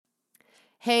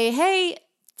Hey,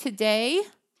 today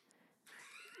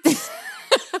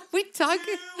we talk.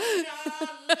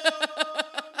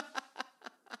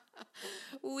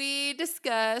 We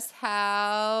discuss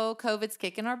how COVID's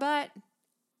kicking our butt.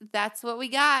 That's what we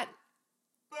got.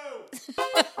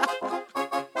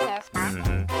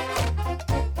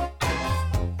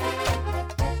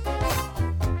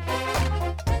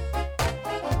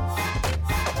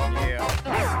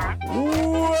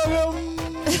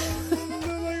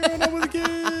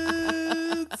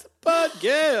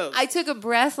 Podcast. I took a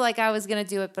breath like I was going to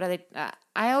do it, but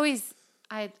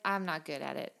I'm not good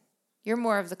at it. You're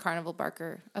more of the carnival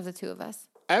barker of the two of us.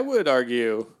 I would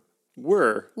argue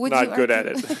we're not good at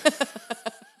it.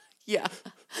 Yeah.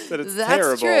 That it's That's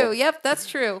terrible. true. Yep, that's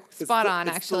true. Spot on,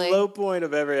 it's actually. the low point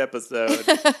of every episode.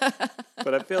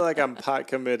 But I feel like I'm pot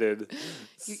committed.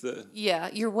 So, Yeah.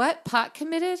 You're what? Pot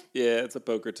committed? yeah, it's a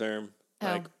poker term. Oh.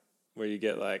 Like where you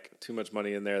get like too much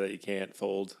money in there that you can't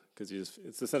fold because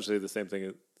it's essentially the same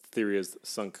thing. Theory as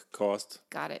sunk cost.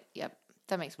 Got it. Yep.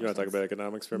 That makes You more want to sense. talk about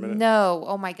economics for a minute? No.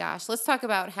 Oh my gosh. Let's talk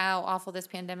about how awful this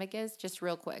pandemic is just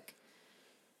real quick.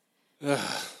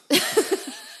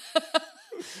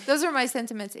 Those are my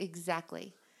sentiments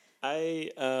exactly. I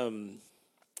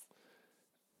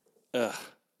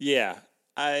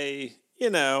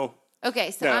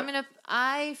Okay, so No.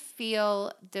 I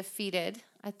feel defeated,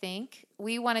 I think.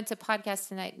 We wanted to podcast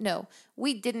tonight. No,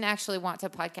 we didn't actually want to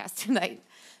podcast tonight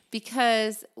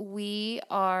because we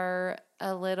are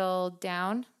a little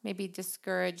down, maybe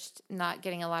discouraged, not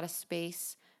getting a lot of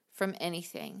space from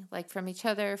anything, like from each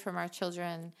other, from our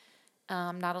children,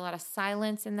 not a lot of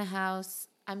silence in the house.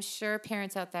 I'm sure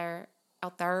parents out there,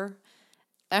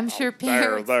 I'm sure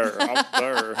parents out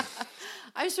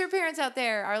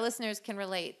there, our listeners can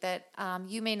relate that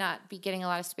you may not be getting a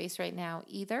lot of space right now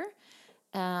either.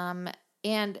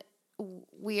 And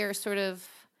we are sort of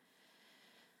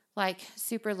like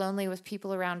super lonely with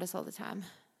people around us all the time.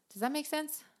 Does that make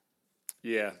sense?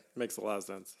 Yeah, makes a lot of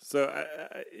sense. So,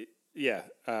 it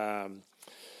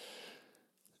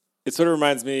sort of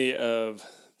reminds me of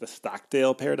the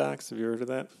Stockdale paradox. Have you heard of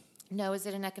that? No, is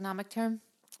it an economic term?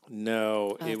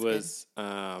 No, Oh, it that's was.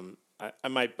 I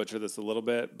might butcher this a little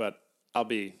bit, but I'll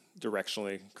be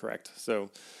directionally correct. So,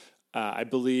 I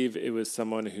believe it was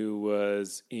someone who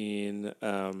was in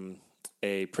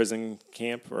a prison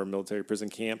camp or a military prison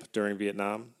camp during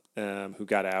Vietnam, who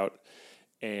got out,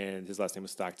 and his last name was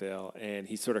Stockdale, and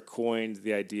he sort of coined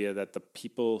the idea that the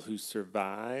people who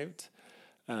survived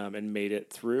and made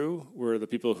it through were the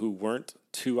people who weren't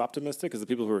too optimistic, because the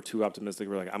people who were too optimistic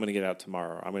were like, I'm going to get out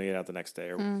tomorrow, I'm going to get out the next day,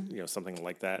 or something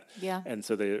like that. Yeah. And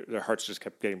so their hearts just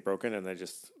kept getting broken, and they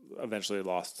just eventually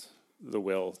lost the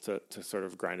will to sort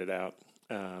of grind it out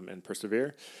and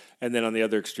persevere. And then on the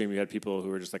other extreme, you had people who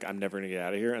were just like, I'm never going to get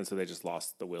out of here, and so they just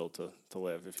lost the will to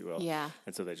live, if you will. Yeah.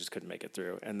 And so they just couldn't make it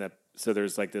through. And so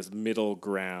there's like this middle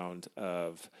ground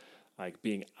of like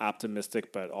being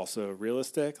optimistic but also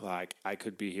realistic. Like, I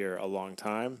could be here a long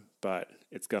time, but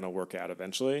it's going to work out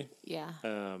eventually. Yeah.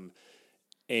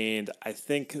 And I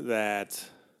think that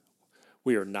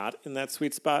we are not in that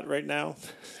sweet spot right now.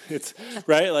 It's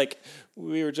right. Like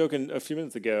we were joking a few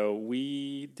minutes ago,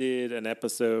 we did an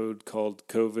episode called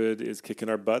COVID is Kicking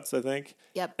Our Butts, I think.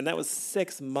 Yep. And that was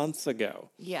 6 months ago.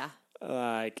 Yeah.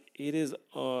 Like it is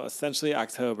essentially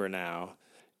October now,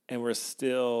 and we're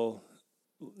still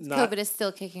not. COVID is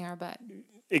still kicking our butt.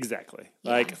 Exactly.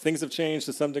 Yeah. Like things have changed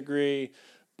to some degree,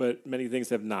 but many things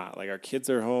have not. Like our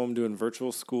kids are home doing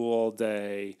virtual school all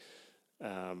day.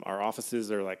 Our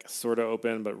offices are like sort of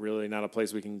open, but really not a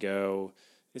place we can go.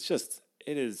 It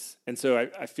is. And so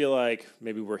I feel like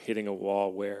maybe we're hitting a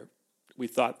wall where we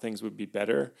thought things would be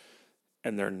better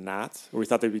and they're not, or we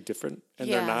thought they'd be different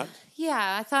and they're not.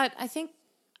 Yeah.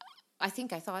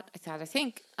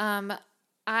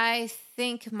 I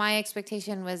think my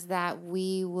expectation was that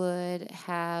we would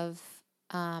have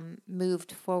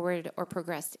moved forward or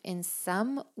progressed in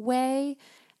some way.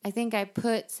 I think I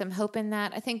put some hope in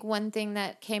that. I think one thing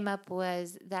that came up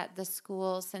was that the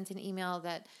school sent an email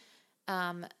that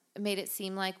made it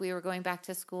seem like we were going back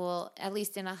to school, at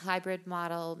least in a hybrid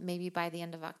model, maybe by the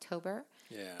end of October.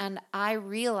 Yeah. And I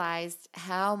realized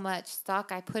how much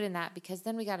stock I put in that, because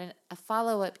then we got a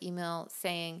follow-up email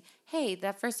saying, hey,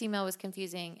 that first email was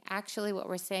confusing. Actually, what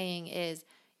we're saying is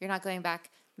you're not going back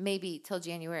maybe till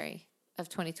January of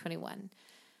 2021.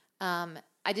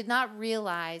 I did not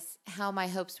realize how my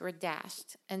hopes were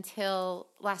dashed until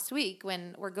last week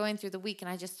when we're going through the week,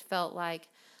 and I just felt like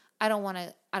I don't want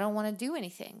to do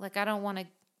anything. Like I don't want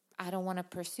to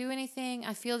pursue anything.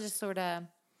 I feel just sort of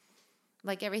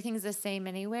like everything's the same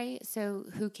anyway, so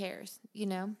who cares, you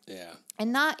know? Yeah.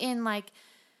 And not in like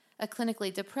a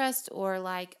clinically depressed or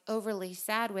like overly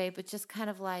sad way, but just kind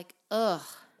of like, ugh,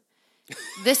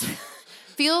 this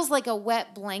feels like a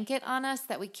wet blanket on us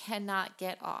that we cannot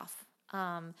get off.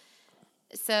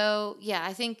 So yeah,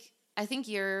 I think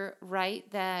you're right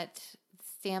that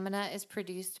stamina is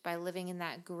produced by living in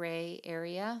that gray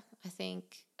area. I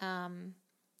think,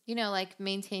 like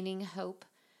maintaining hope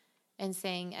and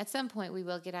saying at some point we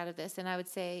will get out of this. And I would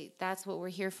say that's what we're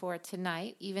here for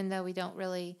tonight, even though we don't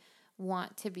really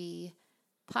want to be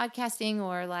podcasting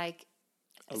or like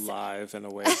alive and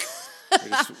awake. We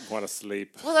just want to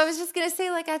sleep. Well, I was just going to say,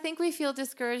 like, I think we feel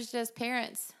discouraged as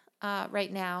parents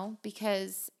right now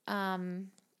because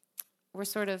we're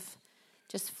sort of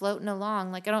just floating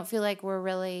along. Like, I don't feel like we're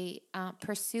really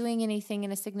pursuing anything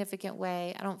in a significant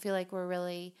way. I don't feel like we're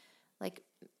really, like,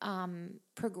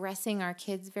 progressing our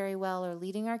kids very well or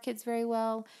leading our kids very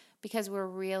well because we're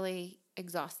really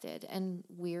exhausted and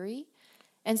weary.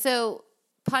 And so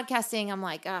podcasting, I'm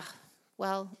like,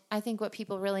 well, I think what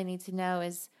people really need to know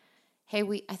is, hey,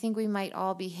 I think we might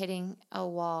all be hitting a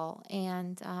wall,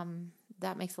 and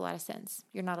that makes a lot of sense.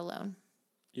 You're not alone.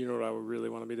 You know what I would really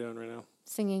want to be doing right now?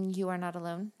 Singing You Are Not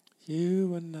Alone.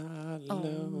 You are not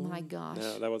alone. Oh, my gosh.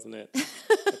 No, that wasn't it.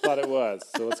 I thought it was.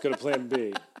 So let's go to plan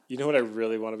B. You know what I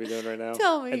really want to be doing right now?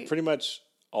 Tell me. And pretty much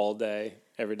all day,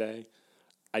 every day,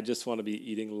 I just want to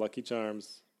be eating Lucky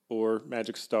Charms or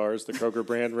Magic Stars, the Kroger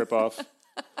brand ripoff,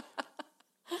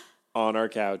 on our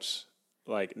couch,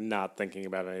 like not thinking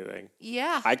about anything.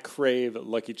 Yeah. I crave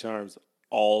Lucky Charms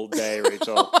all day,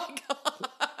 Rachel. Oh, my God.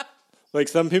 Like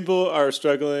some people are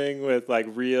struggling with like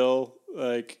real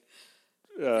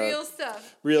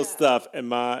stuff, and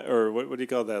what do you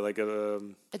call that? Like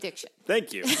addiction.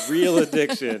 Thank you, real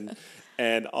addiction,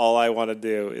 and all I want to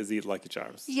do is eat Lucky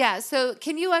Charms. Yeah. So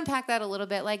can you unpack that a little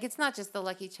bit? Like, it's not just the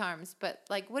Lucky Charms, but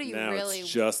like, what are you really? It's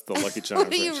just the Lucky Charms.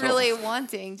 What are you really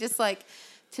wanting? Just like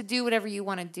to do whatever you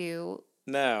want to do.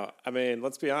 No, I mean,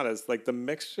 let's be honest. Like the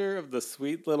mixture of the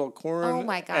sweet little corn Oh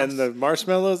my gosh. and the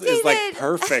marshmallows is like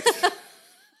perfect.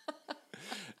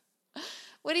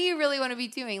 What do you really want to be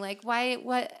doing? Like, why?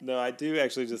 What? No, I do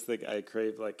actually just think I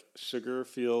crave like sugar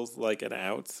feels like an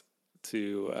out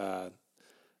to, I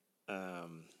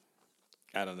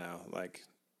don't know, like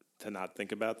to not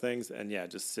think about things, and yeah,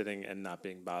 just sitting and not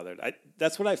being bothered.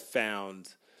 That's what I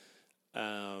found.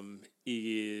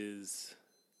 Is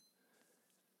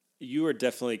you are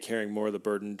definitely carrying more of the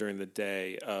burden during the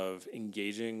day of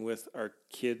engaging with our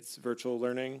kids' virtual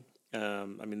learning.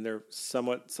 I mean, they're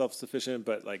somewhat self-sufficient,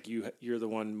 but like you're the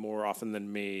one more often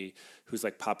than me who's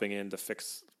like popping in to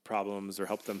fix problems or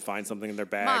help them find something in their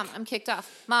bag. Mom, I'm kicked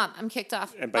off. Mom, I'm kicked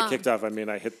off. And by kicked off, I mean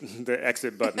I hit the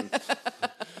exit button.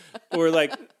 Or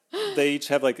like they each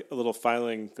have like a little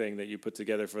filing thing that you put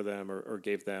together for them or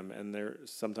gave them, and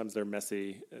sometimes they're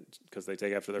messy because they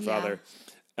take after their father.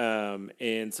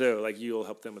 And so like you'll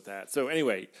help them with that. So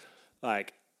anyway,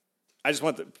 like I just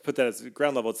want to put that as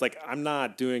ground level. It's like I'm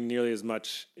not doing nearly as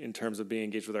much in terms of being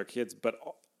engaged with our kids, but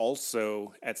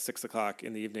also at 6:00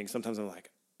 in the evening, sometimes I'm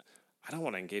like, I don't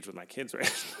want to engage with my kids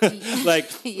right like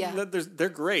they're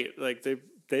great. Like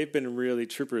they've been really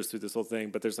troopers through this whole thing,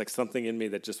 but there's like something in me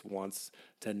that just wants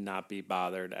to not be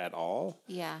bothered at all.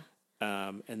 Yeah.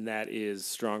 And that is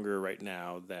stronger right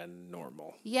now than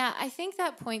normal. Yeah, I think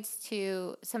that points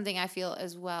to something I feel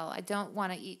as well. I don't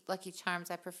want to eat Lucky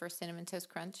Charms. I prefer Cinnamon Toast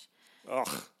Crunch. Ugh.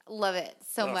 Love it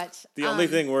so much. The only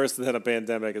thing worse than a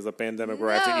pandemic is a pandemic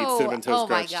where I have to eat Cinnamon Toast Crunch. Oh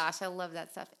my gosh, I love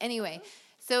that stuff. Anyway,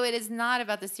 so it is not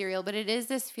about the cereal, but it is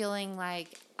this feeling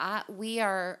like we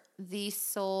are the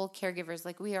sole caregivers.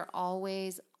 Like we are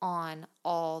always on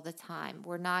all the time.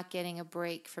 We're not getting a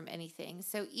break from anything.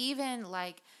 So even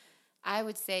like I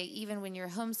would say even when you're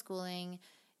homeschooling,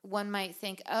 one might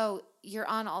think, oh, you're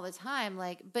on all the time.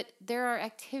 Like, but there are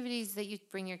activities that you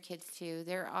bring your kids to.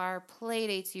 There are play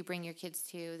dates you bring your kids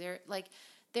to.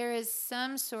 There is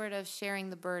some sort of sharing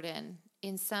the burden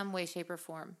in some way, shape, or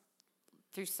form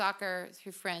through soccer,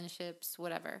 through friendships,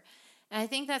 whatever. And I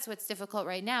think that's what's difficult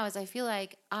right now is I feel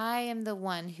like I am the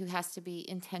one who has to be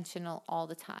intentional all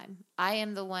the time. I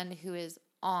am the one who is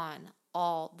on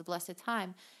all the blessed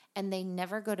time. And they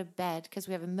never go to bed because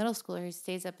we have a middle schooler who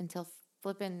stays up until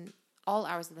flipping all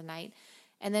hours of the night.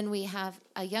 And then we have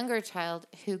a younger child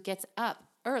who gets up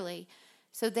early.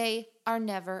 So they are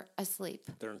never asleep.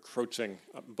 They're encroaching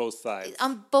on both sides.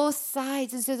 On both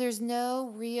sides. And so there's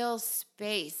no real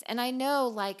space. And I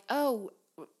know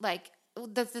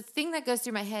the thing that goes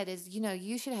through my head is,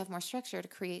 you should have more structure to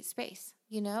create space.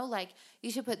 You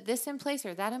should put this in place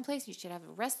or that in place. You should have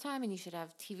a rest time and you should have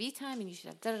TV time and you should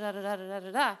have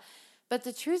da-da-da-da-da-da-da-da. But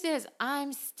the truth is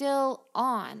I'm still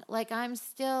on. Like I'm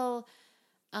still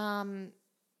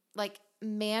like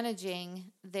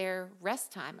managing their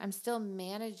rest time. I'm still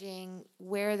managing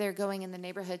where they're going in the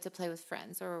neighborhood to play with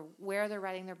friends, or where they're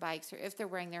riding their bikes, or if they're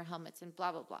wearing their helmets, and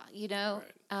blah, blah, blah, you know?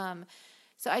 Right.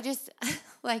 So I just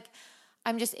like,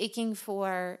 I'm just aching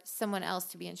for someone else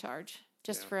to be in charge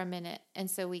just for a minute.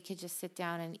 And so we could just sit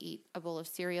down and eat a bowl of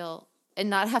cereal and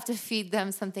not have to feed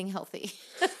them something healthy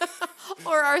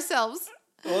or ourselves.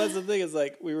 Well, that's the thing is,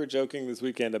 like, we were joking this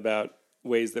weekend about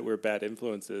ways that we're bad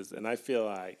influences. And I feel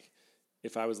like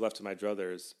if I was left to my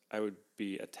druthers, I would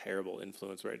be a terrible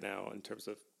influence right now in terms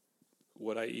of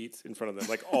what I eat in front of them.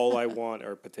 Like, all I want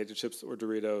are potato chips or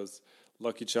Doritos,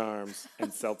 Lucky Charms,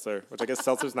 and seltzer, which I guess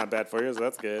seltzer's not bad for you, so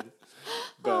that's good.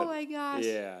 But, oh my gosh.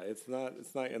 Yeah, it's not.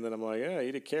 And then I'm like, yeah,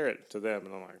 eat a carrot to them.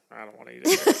 And I'm like, I don't want to eat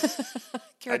a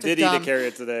carrot. I did eat a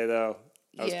carrot today, though.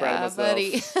 I was proud of myself.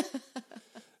 Buddy.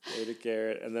 I ate a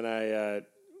carrot. And then I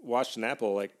washed an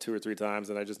apple like 2 or 3 times,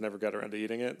 and I just never got around to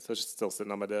eating it. So it's just still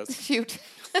sitting on my desk. Shoot.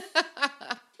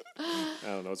 I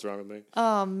don't know what's wrong with me.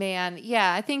 Oh, man.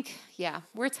 Yeah, I think,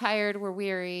 we're tired. We're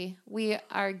weary. We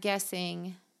are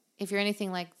guessing, if you're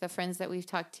anything like the friends that we've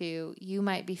talked to, you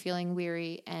might be feeling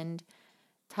weary and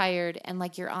tired and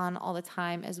like you're on all the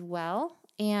time as well.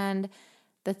 And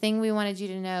the thing we wanted you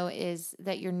to know is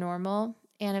that you're normal.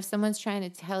 And if someone's trying to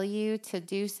tell you to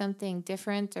do something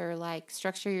different, or like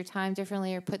structure your time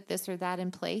differently, or put this or that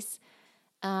in place,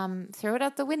 throw it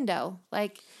out the window.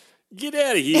 Like, get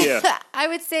out of here. I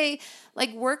would say,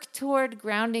 like, work toward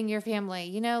grounding your family.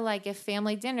 You know, like, if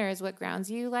family dinner is what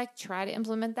grounds you, like, try to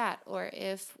implement that. Or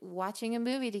if watching a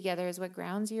movie together is what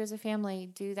grounds you as a family,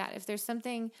 do that. If there's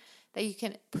something that you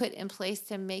can put in place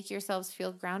to make yourselves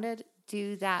feel grounded,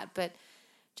 do that. But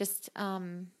just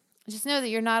know that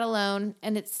you're not alone,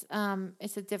 and it's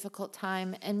a difficult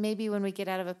time. And maybe when we get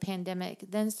out of a pandemic,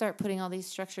 then start putting all these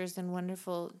structures and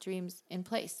wonderful dreams in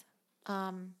place.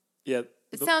 Yeah.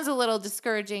 It sounds a little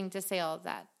discouraging to say all of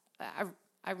that.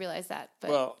 I realize that. But.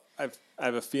 Well, I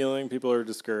have a feeling people are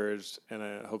discouraged,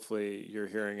 and hopefully you're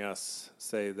hearing us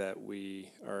say that we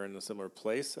are in a similar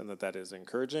place, and that is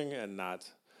encouraging, and not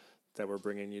that we're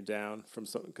bringing you down from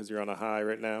something, because you're on a high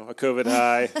right now, a COVID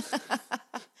high.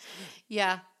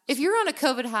 Yeah. If you're on a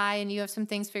COVID high and you have some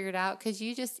things figured out, could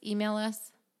you just email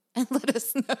us and let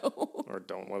us know? Or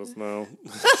don't let us know.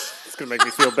 It's going to make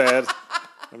me feel bad.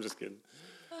 I'm just kidding.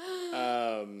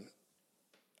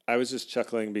 I was just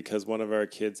chuckling because one of our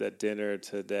kids at dinner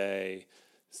today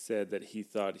said that he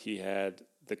thought he had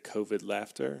the COVID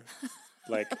laughter,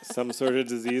 like some sort of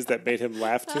disease that made him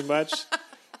laugh too much.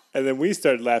 And then we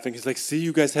started laughing. He's like, see,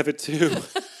 you guys have it too.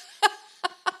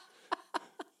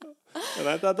 And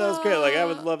I thought that was great. Like, I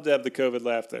would love to have the COVID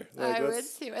laughter. Like, I would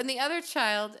too. And the other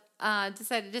child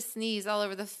decided to sneeze all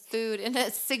over the food in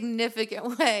a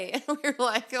significant way. And we were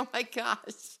like, oh my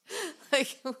gosh.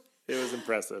 Like, it was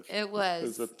impressive. It was. It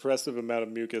was an impressive amount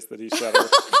of mucus that he shot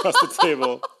across the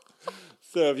table.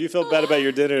 So if you felt bad about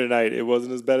your dinner tonight, it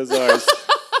wasn't as bad as ours.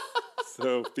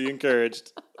 So be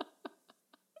encouraged.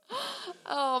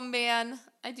 Oh, man.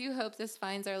 I do hope this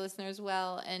finds our listeners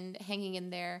well and hanging in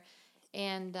there.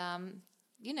 And,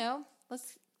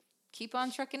 let's keep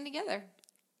on trucking together.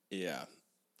 Yeah.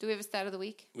 Do we have a stat of the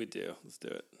week? We do. Let's do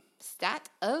it. Stat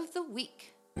of the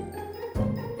week.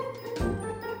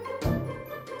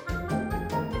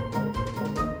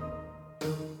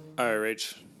 All right,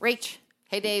 Rach.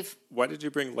 Hey, Dave. Why did you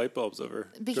bring light bulbs over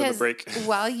during the Because break?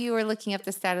 while you were looking up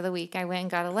the stat of the week, I went and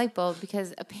got a light bulb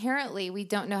because apparently we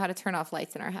don't know how to turn off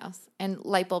lights in our house. And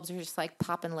light bulbs are just like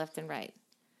popping left and right.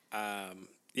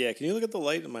 Yeah, can you look at the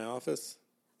light in my office?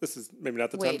 This is maybe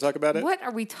not the time to talk about it. What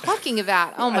are we talking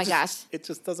about? Oh, my gosh. It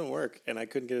just doesn't work, and I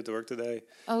couldn't get it to work today.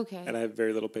 Okay. And I have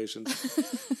very little patience.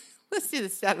 Let's do the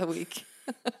stat of the week.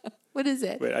 What is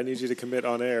it? Wait, I need you to commit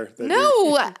on air.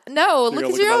 No. Look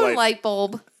at your own light. light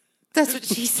bulb. That's what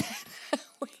she said.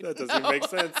 That doesn't even make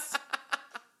sense.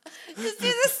 Just do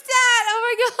the stat. Oh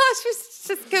my gosh,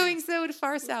 we're just going so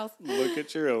far south. Look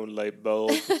at your own light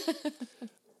bulb.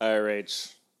 All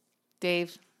right.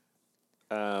 Dave.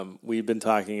 We've been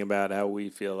talking about how we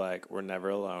feel like we're never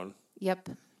alone. Yep.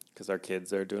 Because our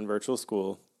kids are doing virtual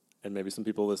school, and maybe some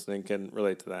people listening can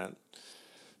relate to that.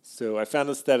 So I found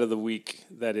a stat of the week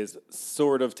that is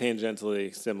sort of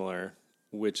tangentially similar,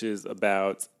 which is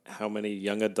about how many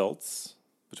young adults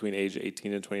between age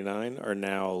 18 and 29 are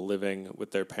now living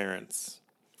with their parents.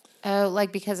 Oh,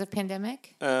 like because of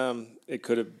pandemic? It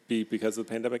could be because of the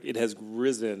pandemic. It has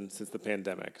risen since the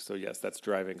pandemic. So, yes, that's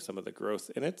driving some of the growth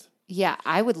in it. Yeah,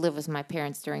 I would live with my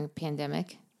parents during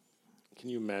pandemic. Can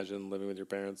you imagine living with your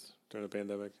parents during a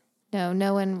pandemic?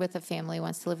 No one with a family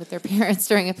wants to live with their parents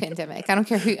during a pandemic. I don't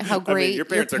care how great I mean, your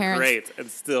parents are great, and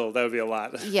still, that would be a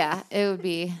lot. Yeah, it would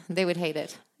be. They would hate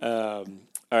it. All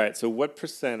right, so what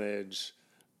percentage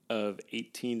of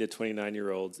 18 to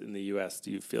 29-year-olds in the U.S.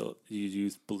 do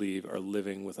you believe are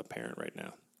living with a parent right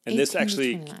now? And this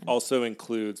actually also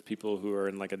includes people who are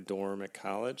in like a dorm at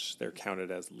college. They're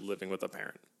counted as living with a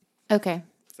parent. Okay.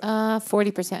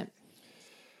 40%.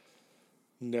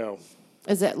 No.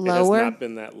 Is it lower? It has not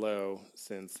been that low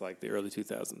since like the early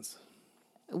 2000s.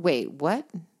 Wait, what?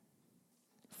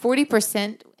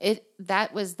 40%?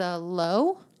 That was the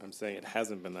low? I'm saying it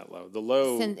hasn't been that low. The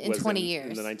low in was 20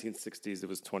 years. In the 1960s, it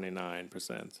was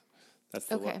 29%. That's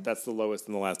the lowest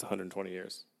in the last 120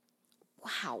 years.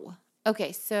 Wow.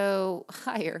 Okay, so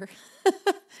higher.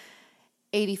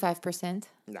 85%.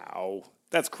 No,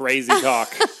 that's crazy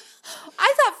talk.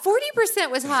 I thought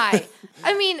 40% was high.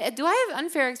 I mean, do I have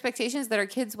unfair expectations that our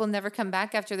kids will never come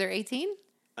back after they're 18?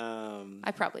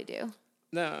 I probably do.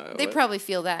 No. They probably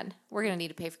feel that. We're going to need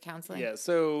to pay for counseling. Yeah,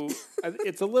 so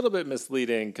it's a little bit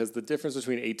misleading because the difference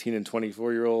between 18 and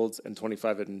 24-year-olds and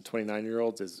 25 and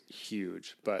 29-year-olds is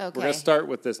huge. But we're going to start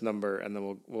with this number, and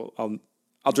then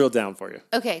I'll drill down for you.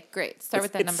 Okay, great. Start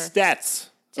with that number. Stats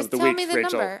Just of the tell week, me the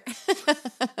Rachel. number.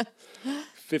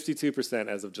 52%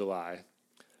 as of July,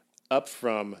 up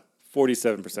from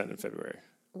 47% in February.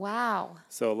 Wow.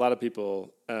 So a lot of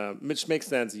people, which makes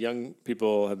sense. Young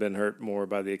people have been hurt more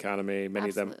by the economy. Many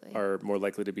of them are more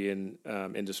likely to be in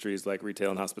industries like retail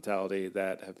and hospitality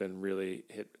that have been really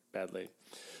hit badly.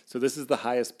 So this is the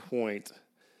highest point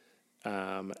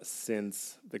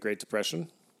since the Great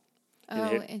Depression.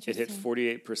 It hit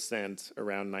 48%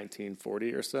 around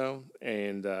 1940 or so.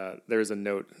 And there's a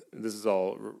note, this is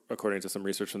all according to some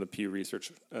research from the Pew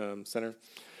Research Center.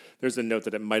 There's a note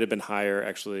that it might have been higher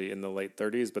actually in the late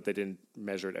 30s, but they didn't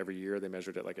measure it every year. They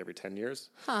measured it like every 10 years.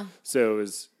 Huh. So it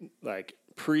was like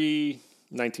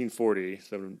pre-1940,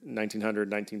 so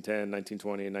 1900, 1910,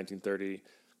 1920, and 1930.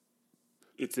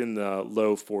 It's in the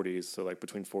low 40s, so like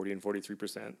between 40 and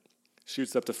 43%.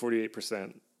 Shoots up to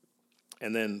 48%.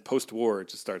 And then post-war, it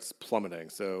just starts plummeting.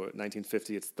 So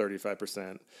 1950, it's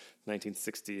 35%.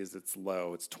 1960s, it's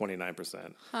low. It's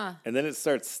 29%. Huh. And then it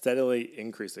starts steadily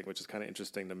increasing, which is kind of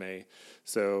interesting to me.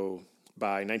 So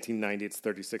by 1990, it's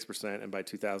 36%. And by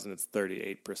 2000, it's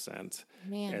 38%.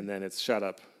 Man. And then it's shot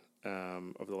up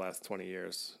over the last 20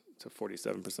 years to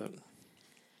 47%.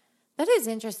 That is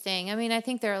interesting. I mean, I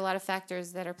think there are a lot of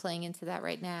factors that are playing into that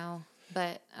right now.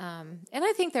 But, and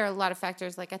I think there are a lot of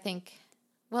factors, I think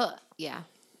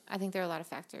there are a lot of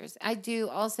factors. I do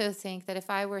also think that if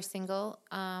I were single,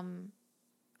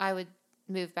 I would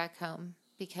move back home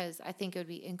because I think it would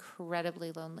be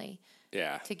incredibly lonely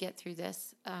to get through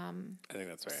this. I think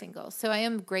that's right. Single. So I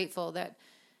am grateful that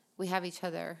we have each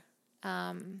other.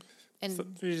 And so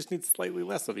you just need slightly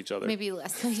less of each other. Maybe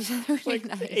less of each other. Like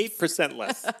nice. 8%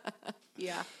 less.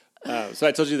 Yeah. So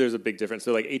I told you there's a big difference.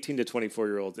 So like 18 to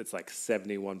 24-year-olds, it's like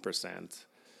 71%.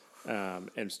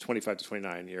 And 25 to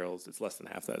 29-year-olds, it's less than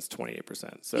half that. It's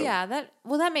 28%. So yeah,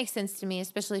 that makes sense to me,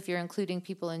 especially if you're including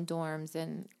people in dorms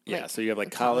and so you have like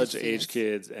college-age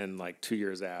kids, and like 2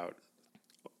 years out,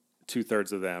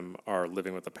 2/3 of them are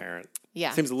living with a parent. Yeah,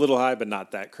 seems a little high, but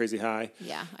not that crazy high.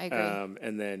 Yeah, I agree.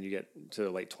 And then you get to the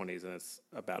late 20s, and it's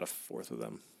about 1/4 of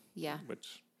them. Yeah,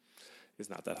 which is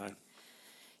not that high.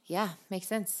 Yeah, makes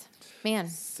sense, man.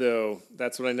 So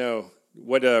that's what I know.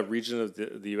 What region of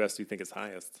the U.S. do you think is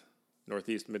highest?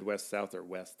 Northeast, Midwest, South, or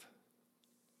West?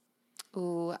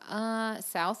 Ooh,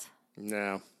 South.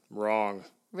 No, wrong.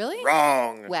 Really?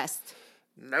 Wrong. West.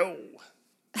 No.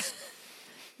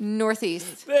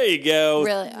 Northeast. There you go.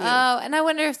 Really? Yeah. Oh, and I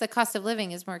wonder if the cost of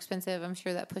living is more expensive. I'm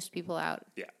sure that pushed people out.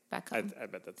 Yeah. Back home. I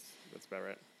bet that's about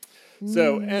right.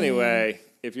 So anyway,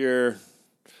 if you're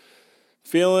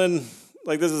feeling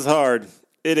like this is hard,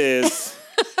 it is.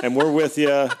 And we're with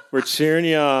you. We're cheering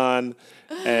you on.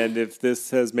 And if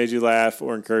this has made you laugh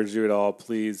or encouraged you at all,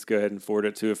 please go ahead and forward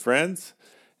it to a friend.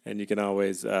 And you can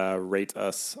always rate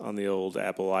us on the old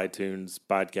Apple iTunes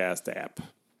podcast app.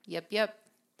 Yep.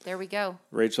 There we go.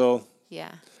 Rachel.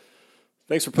 Yeah.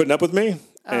 Thanks for putting up with me.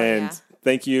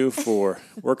 Thank you for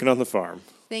working on the farm.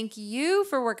 Thank you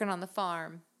for working on the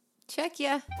farm. Check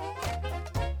ya.